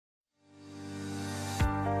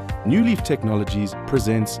New Leaf Technologies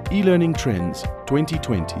presents eLearning Trends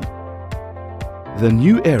 2020. The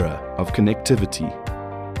new era of connectivity.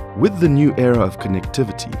 With the new era of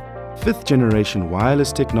connectivity, fifth-generation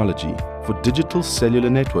wireless technology for digital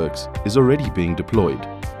cellular networks is already being deployed,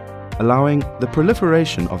 allowing the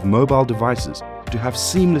proliferation of mobile devices to have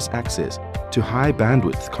seamless access to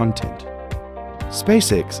high-bandwidth content.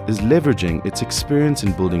 SpaceX is leveraging its experience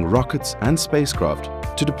in building rockets and spacecraft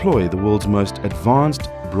to deploy the world's most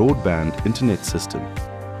advanced broadband internet system,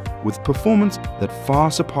 with performance that far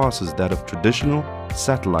surpasses that of traditional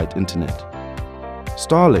satellite internet.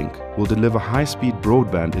 Starlink will deliver high-speed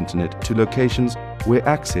broadband internet to locations where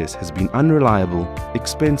access has been unreliable,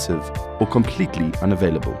 expensive, or completely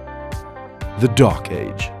unavailable. The Dark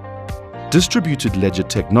Age. Distributed ledger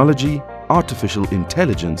technology, artificial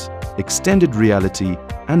intelligence, extended reality,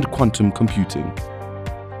 and quantum computing.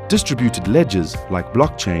 Distributed ledgers like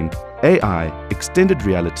blockchain, AI, extended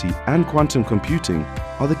reality, and quantum computing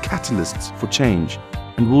are the catalysts for change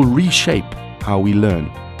and will reshape how we learn.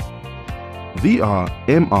 VR,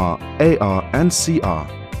 MR, AR, and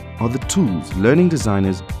CR are the tools learning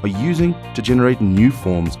designers are using to generate new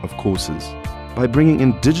forms of courses by bringing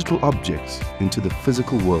in digital objects into the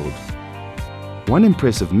physical world. One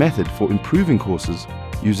impressive method for improving courses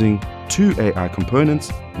using two AI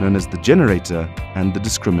components known as the generator and the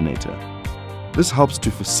discriminator. This helps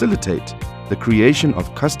to facilitate the creation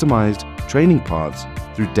of customized training paths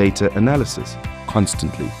through data analysis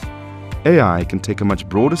constantly. AI can take a much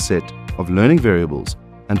broader set of learning variables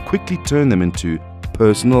and quickly turn them into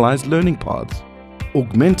personalized learning paths,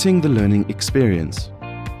 augmenting the learning experience.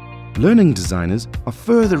 Learning designers are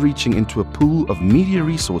further reaching into a pool of media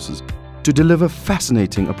resources to deliver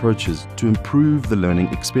fascinating approaches to improve the learning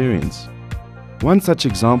experience. One such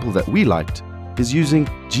example that we liked is using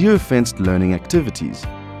geo-fenced learning activities,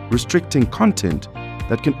 restricting content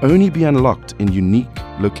that can only be unlocked in unique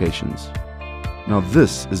locations. Now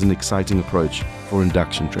this is an exciting approach for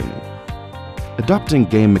induction training. Adopting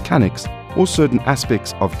game mechanics or certain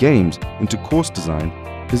aspects of games into course design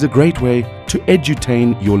is a great way to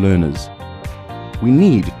edutain your learners. We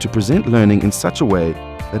need to present learning in such a way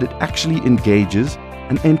that it actually engages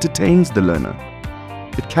and entertains the learner.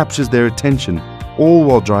 It captures their attention, all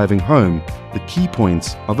while driving home the key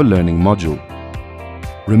points of a learning module.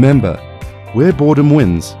 Remember, where boredom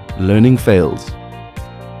wins, learning fails.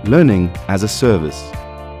 Learning as a service.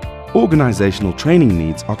 Organizational training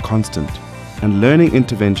needs are constant, and learning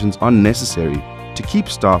interventions are necessary to keep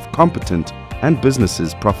staff competent and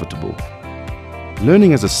businesses profitable.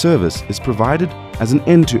 Learning as a service is provided as an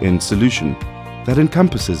end-to-end solution that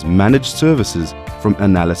encompasses managed services from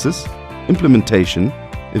analysis, implementation,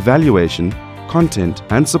 evaluation, content,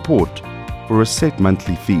 and support for a set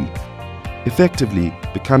monthly fee, effectively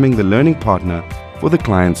becoming the learning partner for the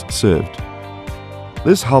clients served.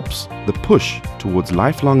 This helps the push towards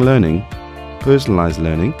lifelong learning, personalized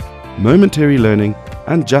learning, momentary learning,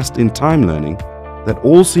 and just-in-time learning that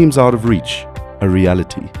all seems out of reach, a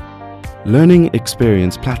reality. Learning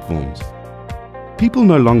experience platforms. People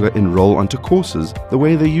no longer enroll onto courses the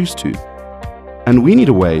way they used to, and we need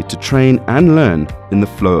a way to train and learn in the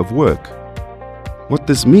flow of work. What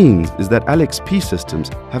this means is that LXP systems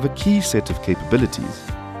have a key set of capabilities.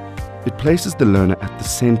 It places the learner at the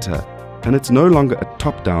center, and it's no longer a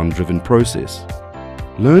top-down driven process.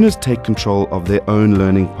 Learners take control of their own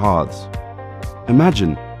learning paths.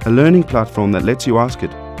 Imagine a learning platform that lets you ask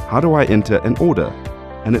it, "How do I enter an order?"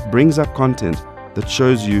 and it brings up content that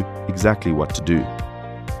shows you exactly what to do.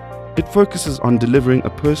 It focuses on delivering a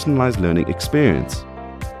personalized learning experience.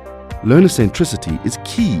 Learner centricity is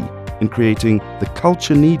key in creating the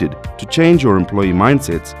culture needed to change your employee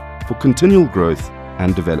mindsets for continual growth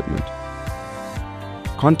and development.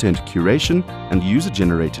 Content curation and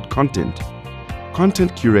user-generated content.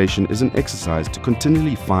 Content curation is an exercise to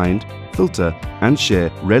continually find, filter, and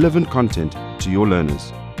share relevant content to your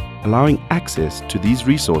learners, allowing access to these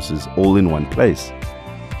resources all in one place.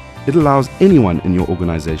 It allows anyone in your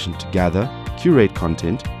organization to gather, curate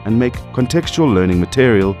content, and make contextual learning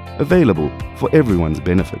material available for everyone's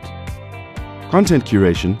benefit. Content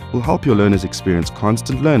curation will help your learners experience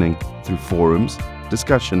constant learning through forums,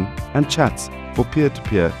 discussion, and chats for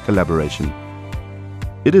peer-to-peer collaboration.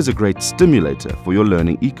 It is a great stimulator for your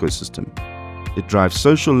learning ecosystem. It drives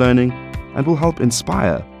social learning and will help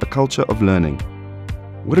inspire a culture of learning.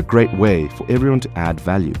 What a great way for everyone to add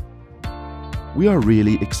value. We are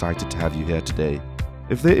really excited to have you here today.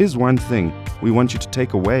 If there is one thing we want you to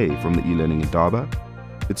take away from the eLearning Indaba,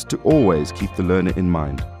 it's to always keep the learner in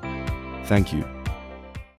mind. Thank you.